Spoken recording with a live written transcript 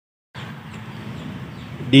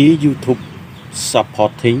The YouTube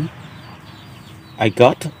supporting. I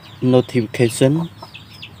got notification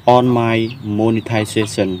on my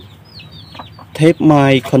monetization. Tape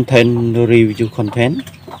my content review content.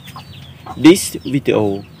 This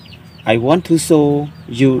video I want to show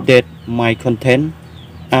you that my content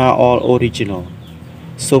are all original.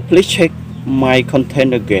 So please check my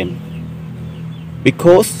content again.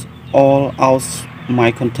 Because all of my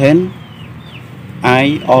content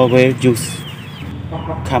I always use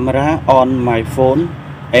camera on my phone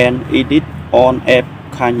and edit on app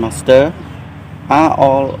KineMaster are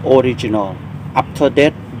all original. After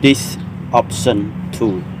that, this option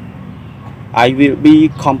too. I will be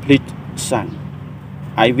complete son.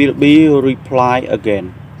 I will be reply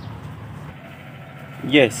again.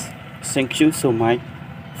 Yes, thank you so much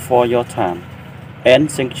for your time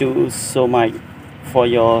and thank you so much for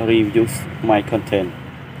your reviews my content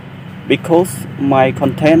because my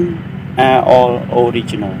content are all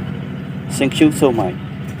original. Thank you so much.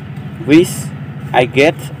 Wish I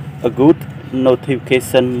get a good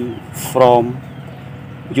notification from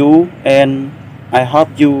you and I hope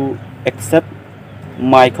you accept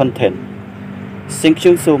my content. Thank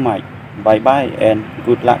you so much. Bye bye and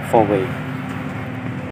good luck for way.